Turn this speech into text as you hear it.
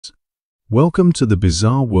Welcome to the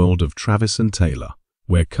bizarre world of Travis and Taylor,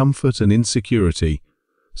 where comfort and insecurity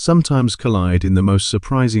sometimes collide in the most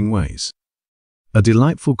surprising ways. A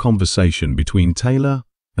delightful conversation between Taylor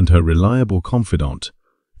and her reliable confidant,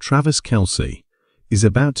 Travis Kelce, is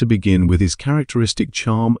about to begin with his characteristic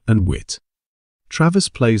charm and wit. Travis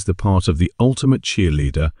plays the part of the ultimate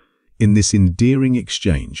cheerleader in this endearing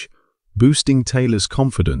exchange, boosting Taylor's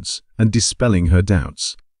confidence and dispelling her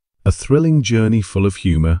doubts. A thrilling journey full of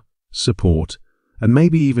humor, support, and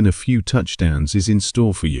maybe even a few touchdowns is in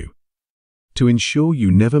store for you. To ensure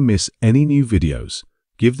you never miss any new videos,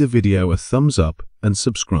 give the video a thumbs up and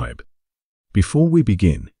subscribe. Before we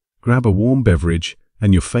begin, grab a warm beverage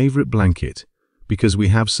and your favorite blanket, because we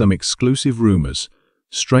have some exclusive rumors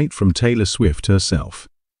straight from Taylor Swift herself.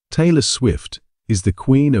 Taylor Swift is the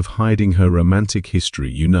queen of hiding her romantic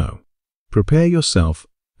history, you know. Prepare yourself,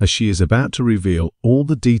 as she is about to reveal all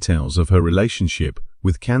the details of her relationship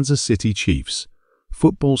with Kansas City Chiefs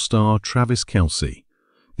football star Travis Kelce,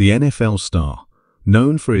 the NFL star,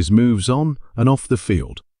 known for his moves on and off the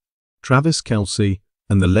field. Travis Kelce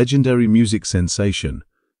and the legendary music sensation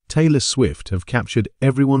Taylor Swift have captured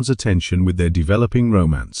everyone's attention with their developing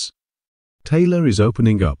romance. Taylor is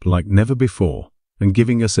opening up like never before and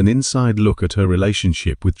giving us an inside look at her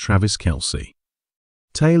relationship with Travis Kelce.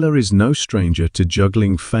 Taylor is no stranger to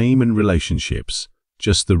juggling fame and relationships,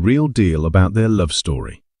 just the real deal about their love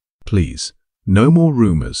story. Please, no more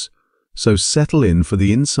rumors, so settle in for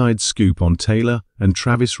the inside scoop on Taylor and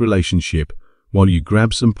Travis' relationship while you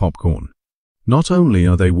grab some popcorn. Not only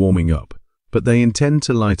are they warming up, but they intend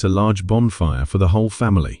to light a large bonfire for the whole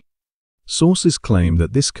family. Sources claim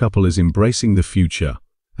that this couple is embracing the future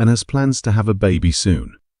and has plans to have a baby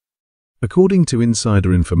soon. According to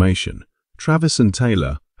insider information, Travis and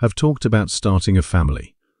Taylor have talked about starting a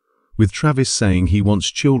family, with Travis saying he wants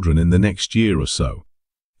children in the next year or so.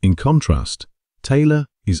 In contrast, Taylor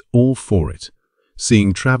is all for it,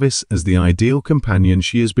 seeing Travis as the ideal companion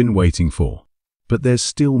she has been waiting for. But there's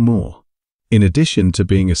still more. In addition to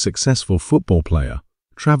being a successful football player,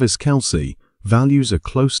 Travis Kelce values a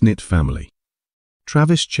close-knit family.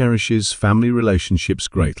 Travis cherishes family relationships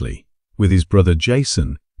greatly, with his brother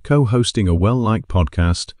Jason co-hosting a well-liked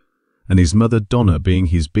podcast and his mother Donna being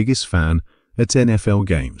his biggest fan at NFL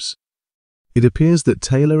games. It appears that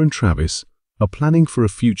Taylor and Travis are planning for a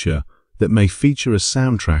future that may feature a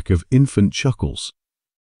soundtrack of infant chuckles.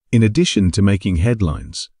 In addition to making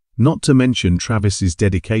headlines, not to mention Travis's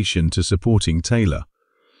dedication to supporting Taylor,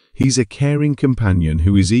 he's a caring companion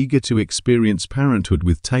who is eager to experience parenthood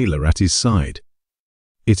with Taylor at his side.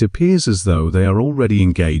 It appears as though they are already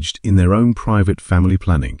engaged in their own private family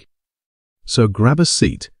planning. So grab a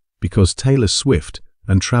seat, because Taylor Swift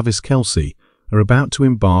and Travis Kelce are about to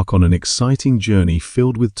embark on an exciting journey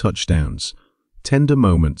filled with touchdowns, tender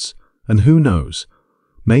moments, and who knows,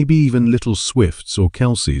 maybe even little Swifts or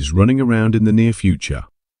Kelce's running around in the near future.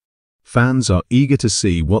 Fans are eager to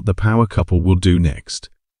see what the power couple will do next.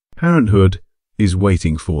 Parenthood is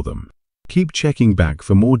waiting for them. Keep checking back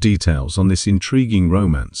for more details on this intriguing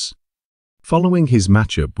romance. Following his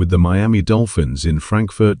matchup with the Miami Dolphins in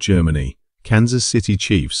Frankfurt, Germany, Kansas City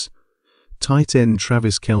Chiefs, tight end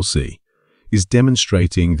Travis Kelce is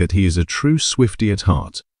demonstrating that he is a true Swiftie at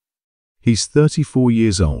heart. He's 34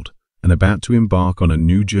 years old and about to embark on a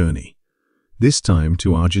new journey, this time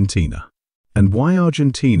to Argentina. And why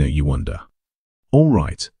Argentina, you wonder? All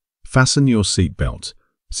right, fasten your seatbelt,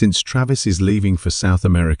 since Travis is leaving for South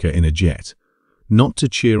America in a jet, not to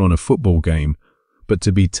cheer on a football game, but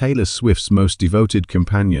to be Taylor Swift's most devoted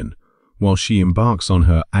companion while she embarks on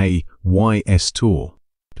her AYS tour.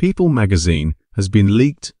 People magazine has been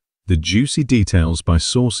leaked the juicy details by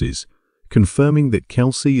sources, confirming that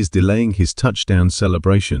Kelce is delaying his touchdown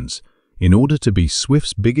celebrations in order to be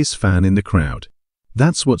Swift's biggest fan in the crowd.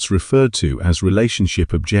 That's what's referred to as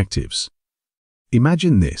relationship objectives.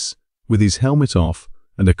 Imagine this, with his helmet off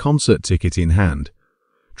and a concert ticket in hand,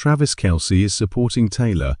 Travis Kelce is supporting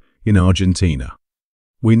Taylor in Argentina.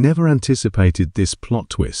 We never anticipated this plot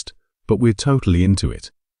twist, but we're totally into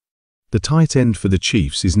it. The tight end for the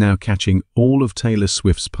Chiefs is now catching all of Taylor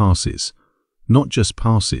Swift's passes, not just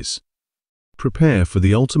passes. Prepare for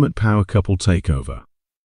the ultimate power couple takeover.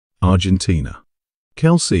 Argentina.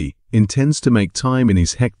 Kelce intends to make time in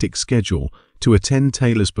his hectic schedule to attend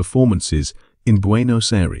Taylor's performances in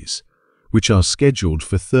Buenos Aires, which are scheduled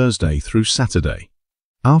for Thursday through Saturday.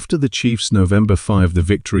 After the Chiefs' November 5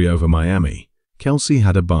 victory over Miami, Kelce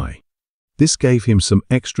had a bye. This gave him some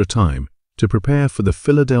extra time to prepare for the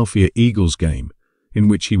Philadelphia Eagles game, in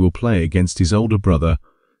which he will play against his older brother,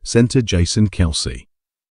 center Jason Kelce.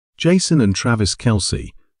 Jason and Travis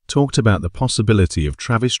Kelce talked about the possibility of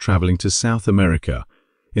Travis traveling to South America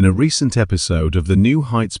in a recent episode of the New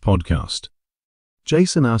Heights podcast.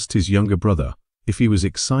 Jason asked his younger brother if he was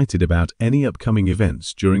excited about any upcoming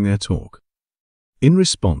events during their talk. In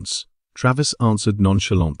response, Travis answered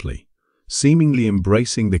nonchalantly, seemingly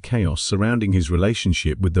embracing the chaos surrounding his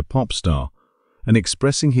relationship with the pop star and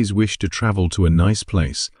expressing his wish to travel to a nice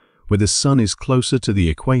place where the sun is closer to the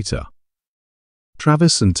equator.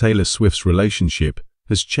 Travis and Taylor Swift's relationship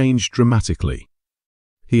has changed dramatically.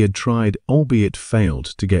 He had tried, albeit failed,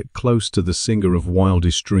 to get close to the singer of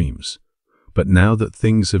wildest dreams. But now that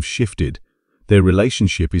things have shifted, their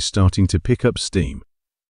relationship is starting to pick up steam.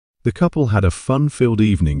 The couple had a fun-filled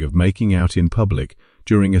evening of making out in public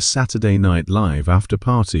during a Saturday Night Live after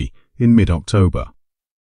party in mid-October.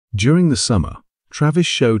 During the summer, Travis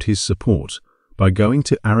showed his support by going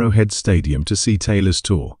to Arrowhead Stadium to see Taylor's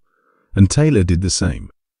tour, and Taylor did the same.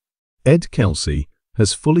 Ed Kelce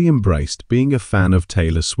has fully embraced being a fan of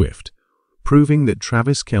Taylor Swift, proving that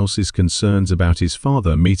Travis Kelce's concerns about his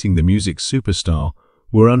father meeting the music superstar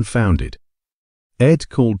were unfounded. Ed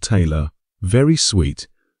called Taylor very sweet,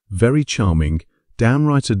 very charming,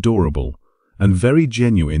 downright adorable, and very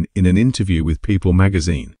genuine in an interview with People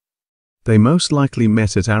magazine. They most likely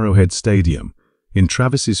met at Arrowhead Stadium, in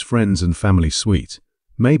Travis's friends and family suite,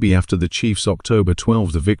 maybe after the Chiefs' October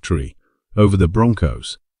 12 victory over the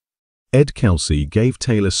Broncos. Ed Kelce gave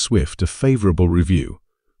Taylor Swift a favorable review,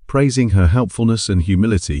 praising her helpfulness and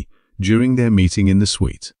humility during their meeting in the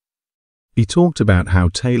suite. He talked about how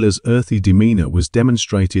Taylor's earthy demeanor was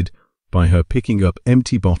demonstrated by her picking up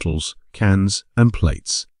empty bottles, cans, and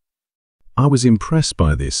plates. "I was impressed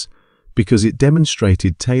by this because it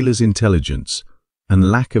demonstrated Taylor's intelligence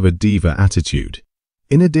and lack of a diva attitude."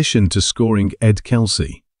 In addition to scoring Ed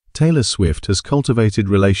Kelce, Taylor Swift has cultivated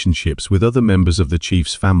relationships with other members of the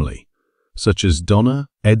Chiefs family, such as Donna,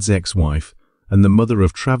 Ed's ex-wife, and the mother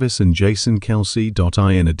of Travis and Jason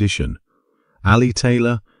Kelce. In addition, Ali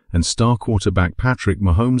Taylor and star quarterback Patrick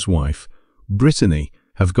Mahomes' wife, Brittany,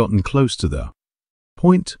 have gotten close to the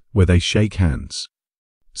point where they shake hands.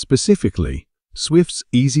 Specifically, Swift's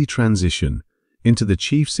easy transition into the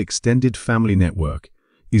Chiefs' extended family network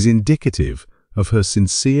is indicative of her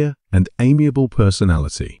sincere and amiable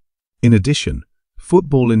personality. In addition,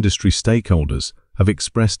 football industry stakeholders have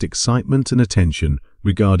expressed excitement and attention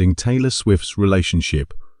regarding Taylor Swift's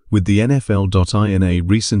relationship with the NFL. In a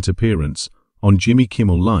recent appearance on Jimmy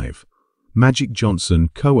Kimmel Live, Magic Johnson,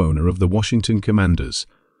 co-owner of the Washington Commanders,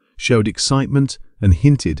 showed excitement and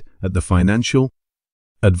hinted at the financial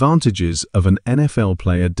advantages of an NFL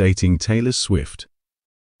player dating Taylor Swift.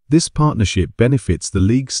 This partnership benefits the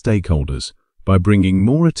league's stakeholders by bringing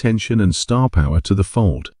more attention and star power to the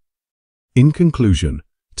fold. In conclusion,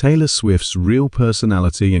 Taylor Swift's real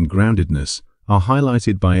personality and groundedness are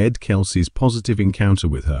highlighted by Ed Kelce's positive encounter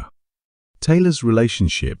with her. Taylor's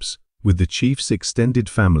relationships with the Chiefs' extended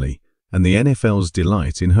family and the NFL's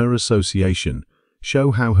delight in her association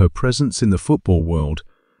show how her presence in the football world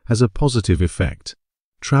has a positive effect.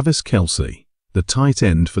 Travis Kelce, the tight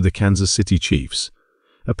end for the Kansas City Chiefs,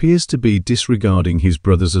 appears to be disregarding his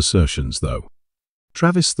brother's assertions, though.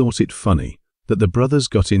 Travis thought it funny that the brothers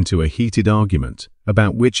got into a heated argument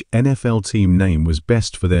about which NFL team name was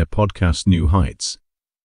best for their podcast New Heights.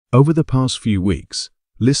 Over the past few weeks,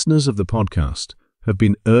 listeners of the podcast have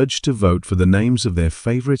been urged to vote for the names of their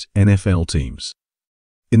favorite NFL teams.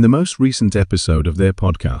 In the most recent episode of their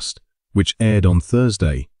podcast, which aired on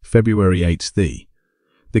Thursday, February 8th,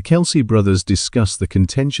 the Kelce brothers discussed the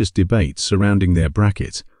contentious debate surrounding their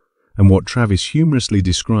bracket and what Travis humorously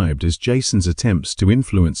described as Jason's attempts to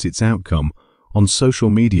influence its outcome on social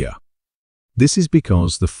media. This is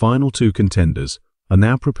because the final two contenders are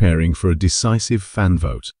now preparing for a decisive fan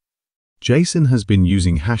vote. Jason has been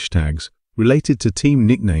using hashtags related to team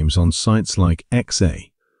nicknames on sites like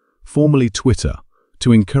XA, formerly Twitter,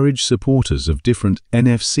 to encourage supporters of different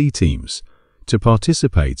NFC teams to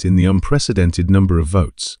participate in the unprecedented number of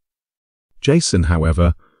votes. Jason,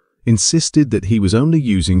 however, insisted that he was only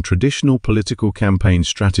using traditional political campaign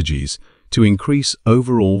strategies to increase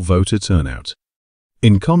overall voter turnout.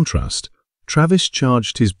 In contrast, Travis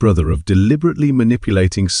charged his brother of deliberately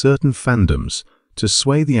manipulating certain fandoms to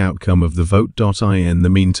sway the outcome of the vote. In the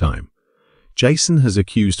meantime, Jason has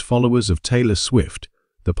accused followers of Taylor Swift,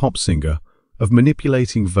 the pop singer, of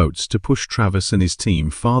manipulating votes to push Travis and his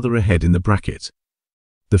team farther ahead in the bracket.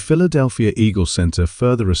 The Philadelphia Eagles Center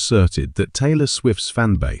further asserted that Taylor Swift's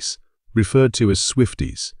fanbase, referred to as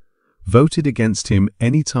Swifties, voted against him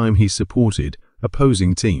anytime he supported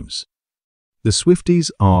opposing teams. The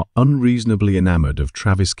Swifties are unreasonably enamored of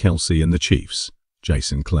Travis Kelce and the Chiefs,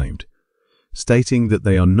 Jason claimed. stating that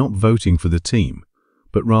they are not voting for the team,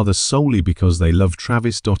 but rather solely because they love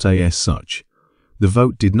Travis. As such, the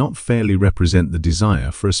vote did not fairly represent the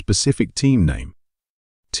desire for a specific team name.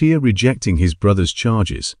 Tia rejecting his brother's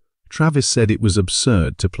charges, Travis said it was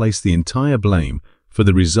absurd to place the entire blame for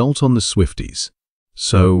the result on the Swifties.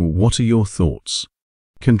 So, what are your thoughts?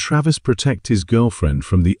 Can Travis protect his girlfriend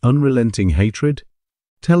from the unrelenting hatred?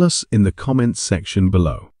 Tell us in the comments section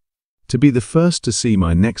below. To be the first to see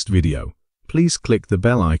my next video, please click the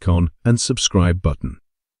bell icon and subscribe button.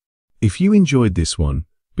 If you enjoyed this one,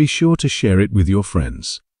 be sure to share it with your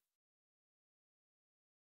friends.